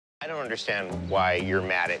don't understand why you're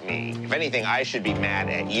mad at me. If anything, I should be mad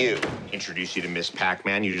at you. Introduce you to Miss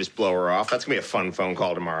Pac-Man, you just blow her off. That's gonna be a fun phone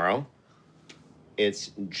call tomorrow.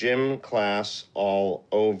 It's gym class all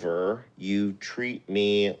over. You treat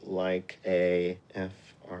me like a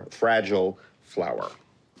fragile flower.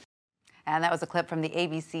 And that was a clip from the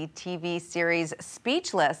ABC TV series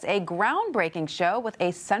Speechless, a groundbreaking show with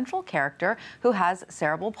a central character who has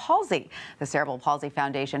cerebral palsy. The Cerebral Palsy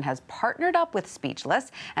Foundation has partnered up with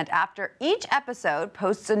Speechless, and after each episode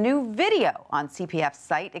posts a new video on CPF's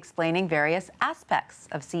site explaining various aspects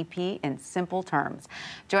of CP in simple terms.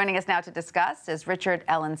 Joining us now to discuss is Richard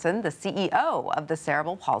Ellenson, the CEO of the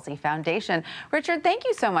Cerebral Palsy Foundation. Richard, thank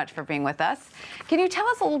you so much for being with us. Can you tell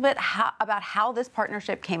us a little bit about how this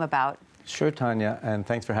partnership came about? Sure, Tanya, and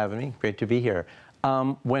thanks for having me. Great to be here.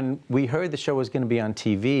 When we heard the show was going to be on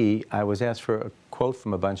TV, I was asked for a quote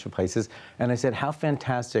from a bunch of places, and I said, how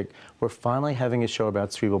fantastic. We're finally having a show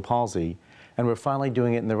about cerebral palsy, and we're finally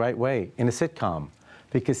doing it in the right way, in a sitcom.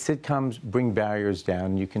 Because sitcoms bring barriers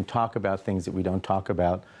down. You can talk about things that we don't talk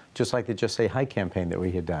about, just like the Just Say Hi campaign that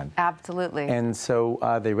we had done. Absolutely. And so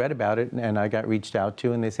they read about it, and I got reached out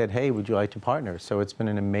to, and they said, hey, would you like to partner? So it's been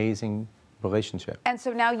an amazing relationship. And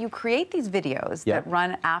so now you create these videos that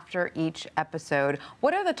run after each episode.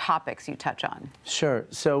 What are the topics you touch on? Sure.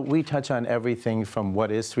 So we touch on everything from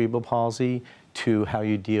what is cerebral palsy to how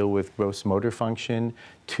you deal with gross motor function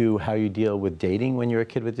to how you deal with dating when you're a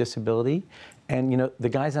kid with disability. And, you know, the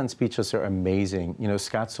guys on Speechless are amazing. You know,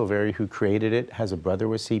 Scott Silveri, who created it, has a brother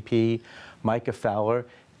with CP. Micah Fowler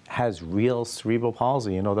has real cerebral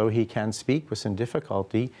palsy, and although he can speak with some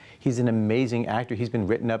difficulty, he's an amazing actor. He's been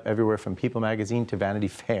written up everywhere from People magazine to Vanity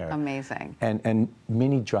Fair. Amazing. And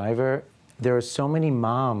Minnie Driver, there are so many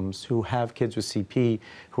moms who have kids with CP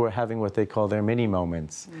who are having what they call their mini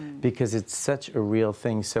moments because it's such a real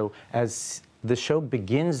thing. So as the show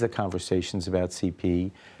begins the conversations about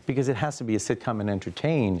CP, because it has to be a sitcom and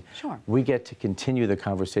entertain, we get to continue the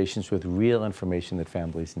conversations with real information that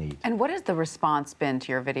families need. And what has the response been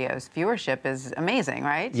to your videos? Viewership is amazing,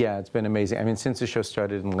 right? Yeah, it's been amazing. I mean, since the show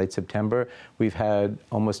started in late September, we've had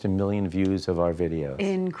almost 1 million views of our videos.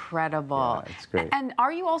 Incredible. Yeah, it's great. And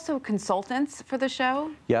are you also consultants for the show?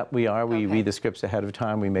 Yeah, we are. We read the scripts ahead of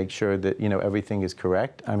time. We make sure that, you know, everything is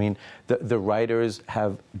correct. I mean, the writers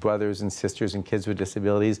have brothers and sisters and kids with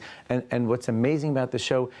disabilities. And what's amazing about the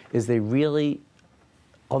show is they really,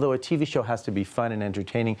 although a TV show has to be fun and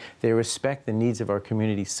entertaining, they respect the needs of our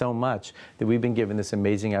community so much that we've been given this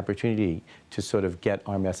amazing opportunity to sort of get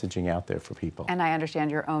our messaging out there for people. And I understand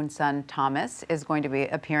your own son, Thomas, is going to be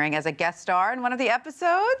appearing as a guest star in one of the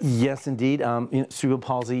episodes? Yes, indeed. You know, cerebral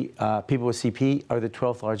palsy, people with CP are the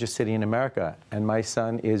 12th largest city in America, and my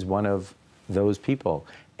son is one of those people.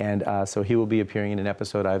 And so he will be appearing in an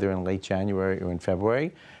episode either in late January or in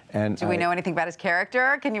February. And do we know anything about his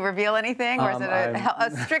character? Can you reveal anything, or is it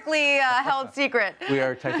a strictly held secret? We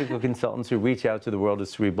are technical consultants who reach out to the world of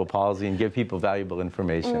cerebral palsy and give people valuable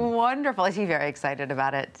information. Wonderful. Is he very excited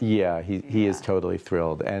about it? Yeah, he is totally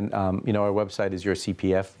thrilled. And you know, our website is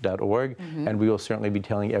yourcpf.org, and we will certainly be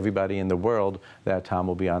telling everybody in the world that Tom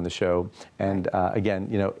will be on the show. And again,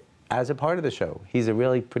 you know, as a part of the show. He's a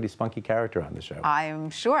really pretty spunky character on the show. I'm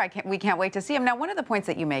sure. We can't wait to see him. Now, one of the points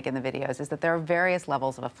that you make in the videos is that there are various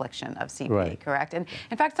levels of affliction of CP, correct? And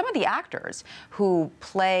in fact, some of the actors who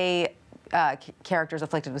play characters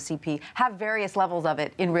afflicted with CP have various levels of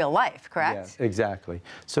it in real life, correct? Yes, exactly.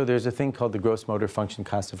 So there's a thing called the gross motor function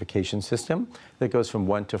classification system that goes from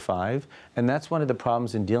 1 to 5, and that's one of the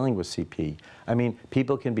problems in dealing with CP. I mean,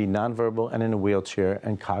 people can be nonverbal and in a wheelchair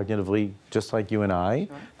and cognitively, just like you and I,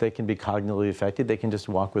 they can be cognitively affected. They can just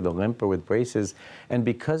walk with a limp or with braces, and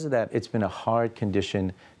because of that, it's been a hard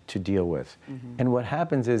condition to deal with. And what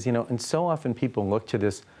happens is, you know, and so often people look to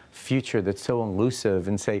this future that's so elusive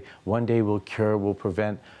and say, one day we'll cure, we'll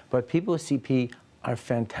prevent. But people with CP are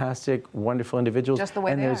fantastic, wonderful individuals. Just the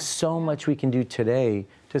way and they there's so much we can do today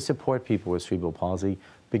to support people with cerebral palsy,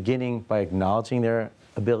 beginning by acknowledging their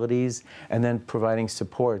abilities and then providing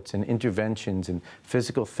supports and interventions and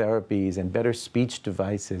physical therapies and better speech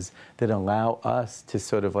devices that allow us to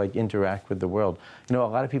sort of like interact with the world. You know, a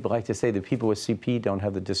lot of people like to say that people with CP don't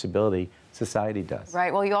have the disability. Society does.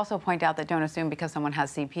 Right. Well, you also point out that don't assume because someone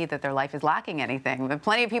has CP that their life is lacking anything. But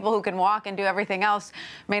plenty of people who can walk and do everything else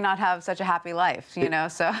may not have such a happy life, you know,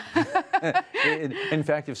 so. In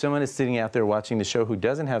fact, if someone is sitting out there watching the show who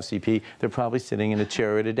doesn't have CP, they're probably sitting in a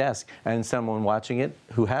chair or at a desk. And someone watching it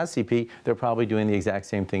who has CP, they're probably doing the exact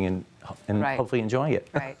same thing and Right. hopefully enjoying it.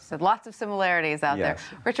 Right. So lots of similarities out Yes.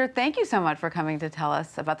 there. Richard, thank you so much for coming to tell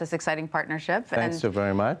us about this exciting partnership. Thanks so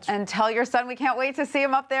very much. And tell your son we can't wait to see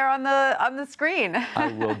him up there on the screen. I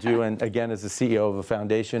will do. And again, as the CEO of a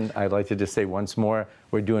foundation, I'd like to just say once more,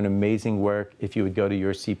 we're doing amazing work. If you would go to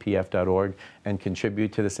yourcpf.org and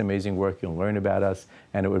contribute to this amazing work, you'll learn about us,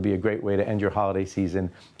 and it would be a great way to end your holiday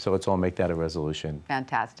season. So let's all make that a resolution.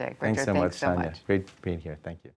 Fantastic. Richard, Thanks so much, Tanya. Great being here. Thank you.